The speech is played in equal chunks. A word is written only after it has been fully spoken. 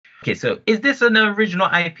Okay, so is this an original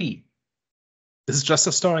IP? This is just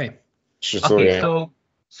a story. Okay,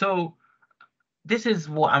 so this is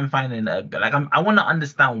what I'm finding I want to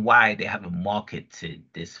understand why they haven't marketed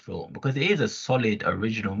this film because it is a solid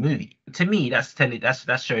original movie. To me,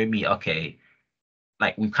 that's showing me okay,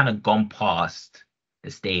 like we've kind of gone past the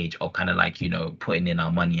stage of kind of like putting in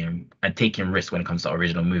our money and taking risks when it comes to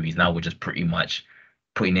original movies. Now we're just pretty much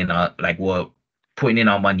putting in our like we're putting in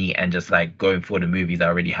our money and just like going for the movies that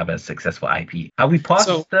already have a successful IP. Have we passed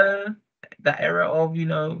that era of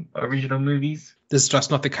original movies? This is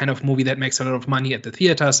just not the kind of movie that makes a lot of money at the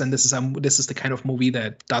theaters, and this is the kind of movie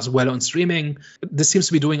that does well on streaming. This seems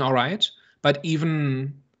to be doing all right, but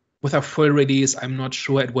even with a full release, I'm not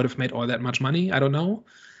sure it would have made all that much money. I don't know.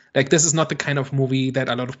 Like, this is not the kind of movie that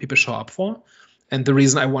a lot of people show up for. And the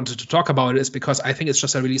reason I wanted to talk about it is because I think it's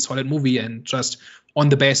just a really solid movie, and just on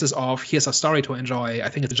the basis of here's a story to enjoy, I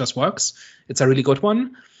think it just works. It's a really good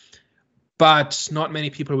one. But not many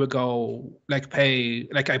people will go pay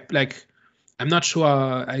I'm not sure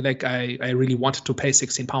I really wanted to pay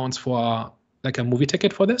 £16 for a movie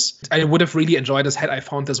ticket for this. I would have really enjoyed this had I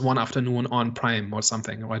found this one afternoon on Prime or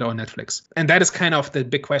something, or on Netflix. And that is kind of the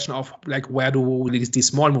big question of where do these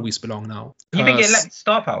small movies belong now? You think it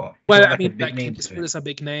star power? Well, I mean, Eastwood is a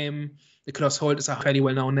big name. Nicholas Hoult is a fairly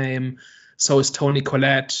well-known name. So is Toni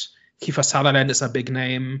Collette. Kiefer Sutherland is a big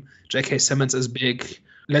name. J.K. Simmons is big.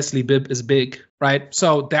 Leslie Bibb is big, right?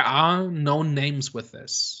 So there are known names with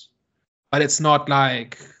this. But it's not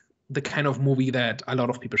like the kind of movie that a lot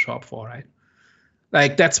of people show up for, right?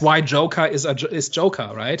 Like, that's why Joker is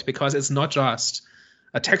Joker, right? Because it's not just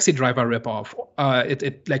a Taxi Driver ripoff.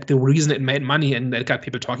 The reason it made money and it got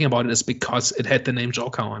people talking about it is because it had the name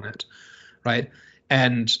Joker on it, right?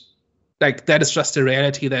 And that is just the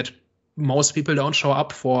reality that most people don't show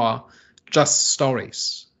up for just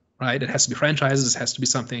stories, right? It has to be franchises. It has to be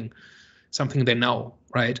something they know,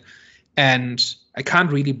 right? And I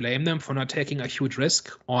can't really blame them for not taking a huge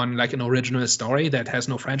risk on an original story that has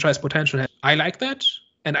no franchise potential. I like that,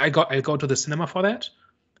 and I'll go to the cinema for that.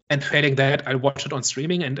 And failing that, I'll watch it on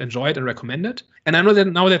streaming and enjoy it and recommend it. And I know that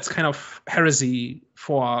now that's kind of heresy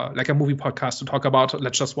for a movie podcast to talk about.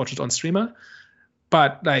 Let's just watch it on streamer.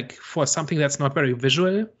 But for something that's not very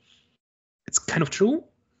visual, it's kind of true.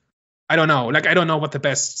 I don't know. I don't know what the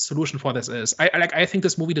best solution for this is. I think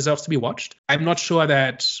this movie deserves to be watched. I'm not sure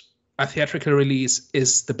that a theatrical release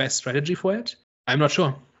is the best strategy for it. I'm not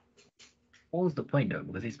sure. What was the point though?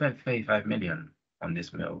 Because they spent 35 million on this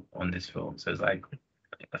film. So it's like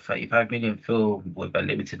a 35 million film with a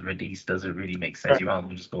limited release doesn't really make sense. You might as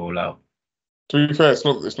well just go all out. To be fair, it's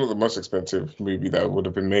not the most expensive movie that would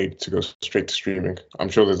have been made to go straight to streaming. I'm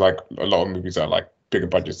sure there's a lot of movies that are bigger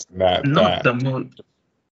budgets than that.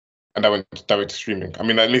 And that went to streaming. I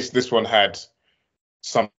mean, at least this one had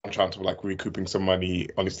some chance of recouping some money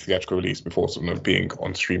on its theatrical release before being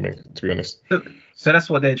on streaming, to be honest. So that's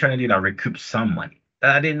what they're trying to do now, recoup some money.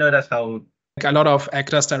 I didn't know that's how. A lot of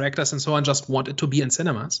actors, directors, and so on just wanted to be in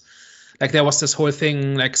cinemas. There was this whole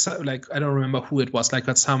thing, I don't remember who it was,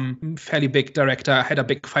 but some fairly big director had a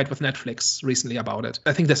big fight with Netflix recently about it.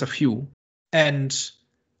 I think there's a few. And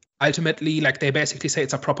ultimately, they basically say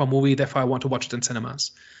it's a proper movie, therefore I want to watch it in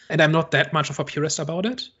cinemas. And I'm not that much of a purist about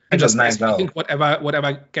it. I think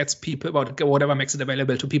whatever gets people, whatever makes it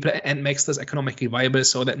available to people and makes this economically viable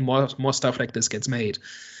so that more stuff like this gets made.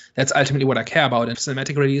 That's ultimately what I care about. If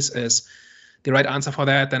cinematic release is the right answer for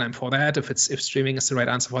that, then I'm for that. If streaming is the right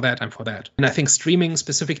answer for that, I'm for that. And I think streaming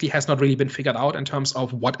specifically has not really been figured out in terms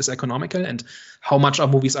of what is economical and how much our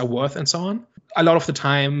movies are worth and so on. A lot of the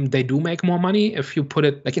time they do make more money if you put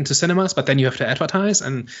it into cinemas, but then you have to advertise,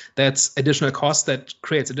 and that's additional cost that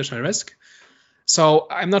creates additional risk. So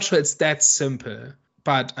I'm not sure it's that simple,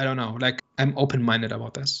 but I don't know. I'm open-minded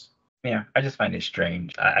about this. Yeah, I just find it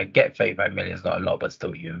strange. I get 35 million is not a lot, but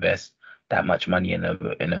still you invest that much money in a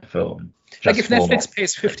film. If Netflix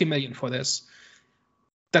pays 50 million for this,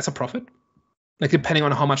 that's a profit. Depending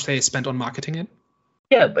on how much they spent on marketing it.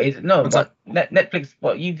 Yeah, but Netflix.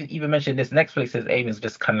 Well, you've even mentioned this. Netflix's aim is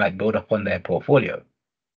just kind of build up on their portfolio.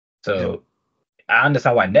 So yeah. I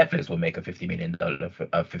understand why Netflix will make a $50 million film.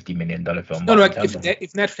 No,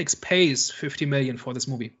 if Netflix pays 50 million for this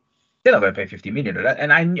movie, they're not going to pay 50 million.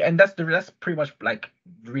 And that's pretty much the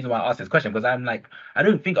reason why I asked this question, because I'm I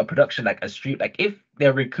don't think a production a stream, if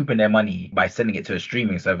they're recouping their money by sending it to a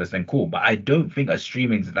streaming service, then cool. But I don't think a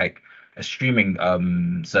streaming service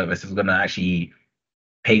is going to actually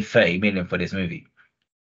pay 30 million for this movie.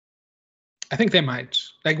 I think they might.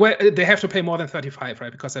 They have to pay more than 35,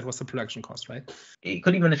 right? Because that was the production cost, right? It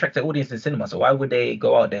couldn't even attract the audience in cinema. So why would they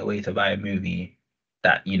go out their way to buy a movie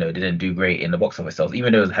that didn't do great in the box office sales,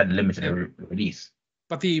 even though it had limited release.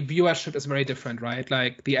 But the viewership is very different, right?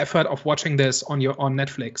 Like the effort of watching this on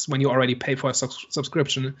Netflix when you already pay for a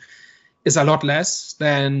subscription is a lot less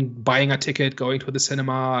than buying a ticket, going to the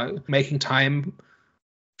cinema, making time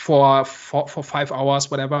for 5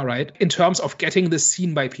 hours, whatever, right? In terms of getting this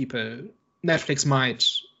seen by people, Netflix might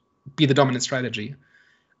be the dominant strategy.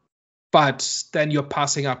 But then you're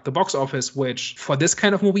passing up the box office, which for this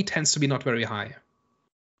kind of movie tends to be not very high,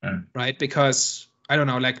 right? Because I don't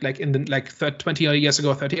know, like 20 years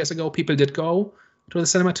ago, 30 years ago, people did go to the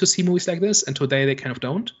cinema to see movies like this, and today they kind of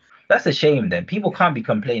don't. That's a shame. Then people can't be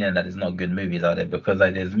complaining that there's not good movies out there, because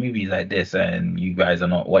like there's movies like this and you guys are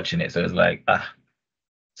not watching it. So it's like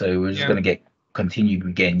so we're just gonna continue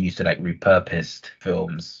getting used to like repurposed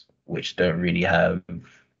films which don't really have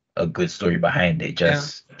a good story behind it,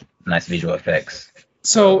 just nice visual effects.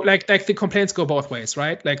 So like the complaints go both ways,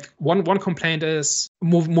 right? Like one complaint is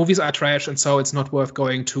movies are trash, and so it's not worth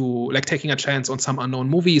going to, like, taking a chance on some unknown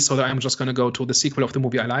movie, so that I'm just going to go to the sequel of the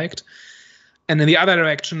movie I liked. And in the other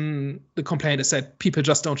direction, the complaint is that people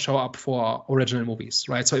just don't show up for original movies,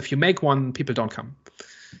 right? So if you make one, people don't come.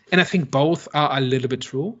 And I think both are a little bit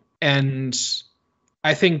true. And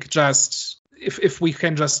I think just if we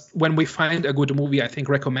can just, when we find a good movie, I think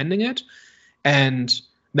recommending it and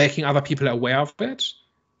making other people aware of it,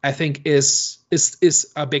 I think is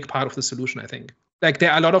a big part of the solution, I think. Like,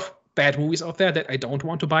 there are a lot of bad movies out there that I don't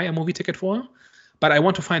want to buy a movie ticket for, but I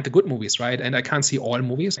want to find the good movies, right? And I can't see all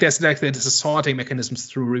movies. There's a sorting mechanisms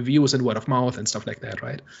through reviews and word of mouth and stuff like that,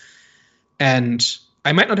 right? And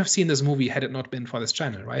I might not have seen this movie had it not been for this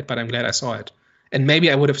channel, right? But I'm glad I saw it. And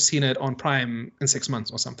maybe I would have seen it on Prime in 6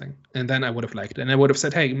 months or something. And then I would have liked it. And I would have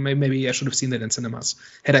said, hey, maybe I should have seen it in cinemas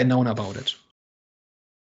had I known about it.